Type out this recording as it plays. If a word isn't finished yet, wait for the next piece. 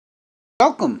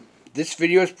Welcome! This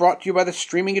video is brought to you by the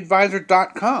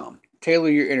StreamingAdvisor.com. Tailor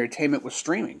your entertainment with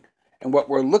streaming. And what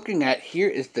we're looking at here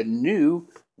is the new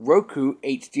Roku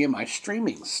HDMI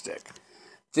streaming stick.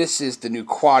 This is the new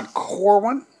quad-core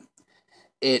one.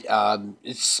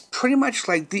 It's pretty much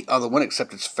like the other one,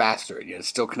 except it's faster. It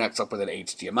still connects up with an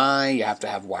HDMI. You have to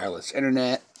have wireless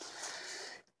internet.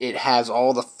 It has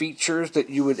all the features that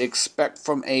you would expect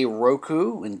from a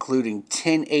Roku, including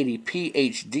 1080p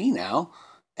HD now,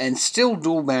 and still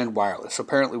dual-band wireless.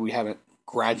 Apparently we haven't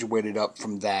graduated up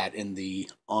from that in the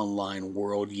online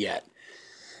world yet.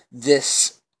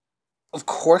 This, of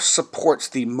course, supports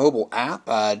the mobile app,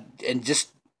 and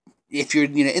just if you're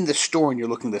in the store and you're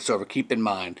looking this over, keep in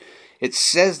mind it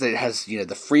says that it has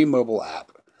the free mobile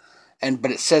app,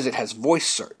 but it says it has voice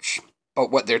search.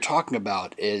 But what they're talking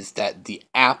about is that the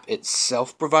app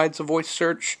itself provides a voice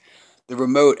search. The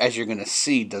remote, as you're going to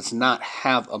see, does not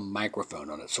have a microphone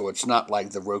on it, so it's not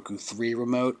like the Roku 3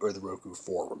 remote or the Roku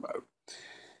 4 remote.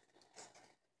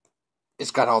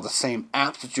 It's got all the same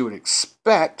apps that you would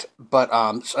expect, but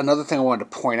another thing I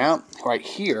wanted to point out, right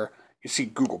here, you see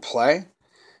Google Play.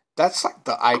 That's like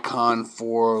the icon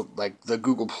for like the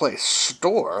Google Play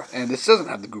Store, and this doesn't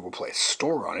have the Google Play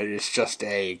Store on it. It's just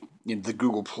the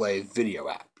Google Play video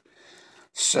app.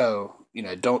 So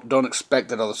don't expect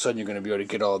that all of a sudden you're going to be able to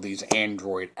get all these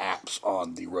Android apps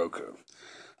on the Roku.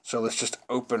 So let's just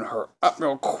open her up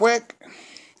real quick.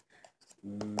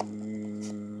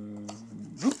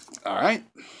 All right.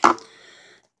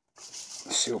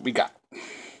 Let's see what we got.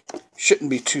 Shouldn't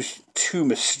be too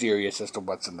mysterious as to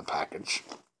what's in the package.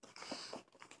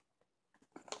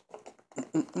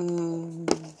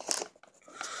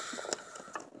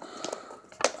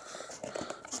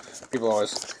 People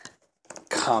always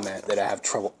comment that I have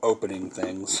trouble opening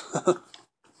things.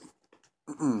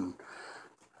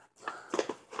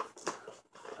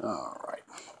 Alright.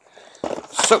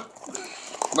 So,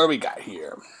 what do we got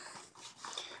here?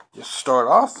 Just start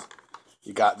off,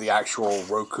 you got the actual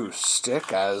Roku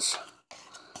stick, as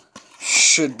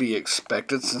should be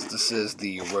expected since this is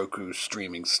the Roku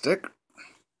Streaming Stick.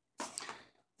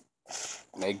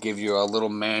 They give you a little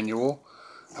manual.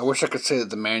 I wish I could say that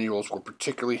the manuals were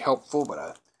particularly helpful,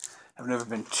 but I've never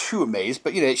been too amazed.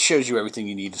 But it shows you everything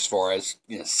you need as far as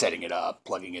setting it up,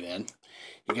 plugging it in.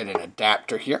 You get an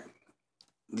adapter here.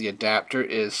 The adapter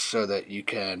is so that you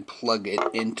can plug it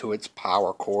into its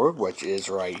power cord, which is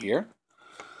right here.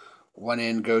 One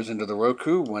end goes into the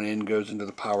Roku, one end goes into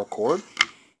the power cord.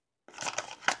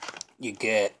 You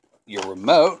get your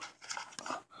remote.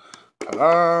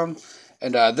 Ta-da!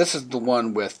 And this is the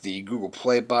one with the Google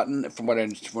Play button. From what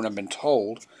I've been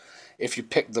told, if you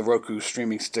pick the Roku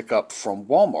Streaming Stick up from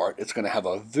Walmart, it's going to have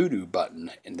a Voodoo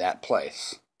button in that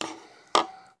place.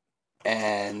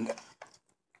 And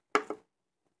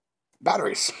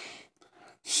batteries.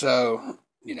 So,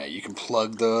 you can you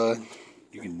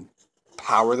can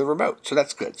power the remote. So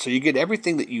that's good. So you get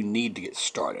everything that you need to get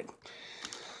started.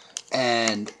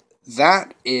 And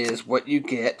that is what you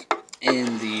get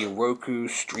in the Roku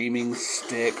Streaming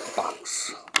Stick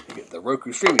box. You get the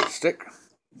Roku Streaming Stick,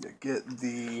 you get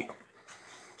the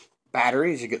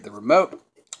batteries, you get the remote,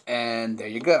 and there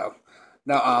you go.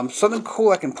 Now, something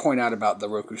cool I can point out about the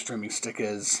Roku Streaming Stick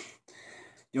is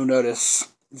you'll notice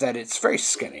that it's very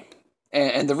skinny.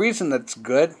 And the reason that's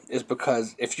good is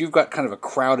because if you've got kind of a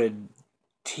crowded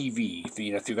TV,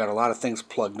 if you've got a lot of things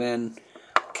plugged in,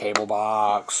 cable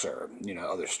box or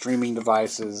other streaming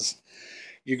devices,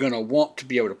 you're going to want to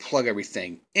be able to plug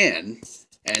everything in,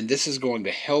 and this is going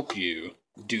to help you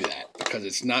do that because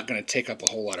it's not going to take up a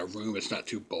whole lot of room. It's not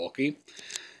too bulky,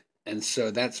 and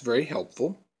so that's very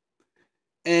helpful.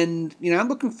 And I'm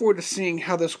looking forward to seeing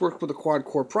how this works with a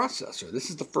quad-core processor.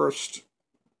 This is the first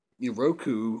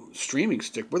Roku streaming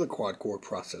stick with a quad-core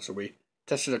processor. We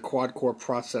tested a quad-core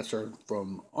processor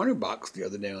from Box the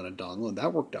other day on a dongle, and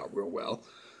that worked out real well.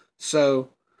 So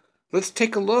let's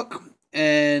take a look.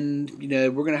 And,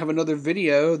 we're going to have another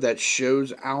video that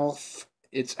shows off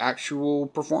its actual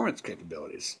performance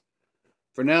capabilities.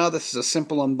 For now, this is a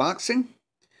simple unboxing.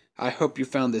 I hope you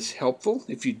found this helpful.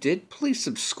 If you did, please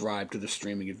subscribe to the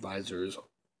Streaming Advisor's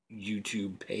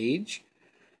YouTube page.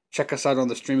 Check us out on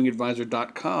the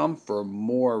StreamingAdvisor.com for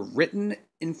more written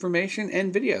information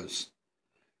and videos.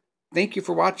 Thank you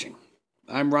for watching.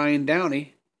 I'm Ryan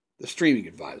Downey, the Streaming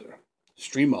Advisor.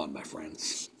 Stream on, my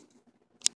friends.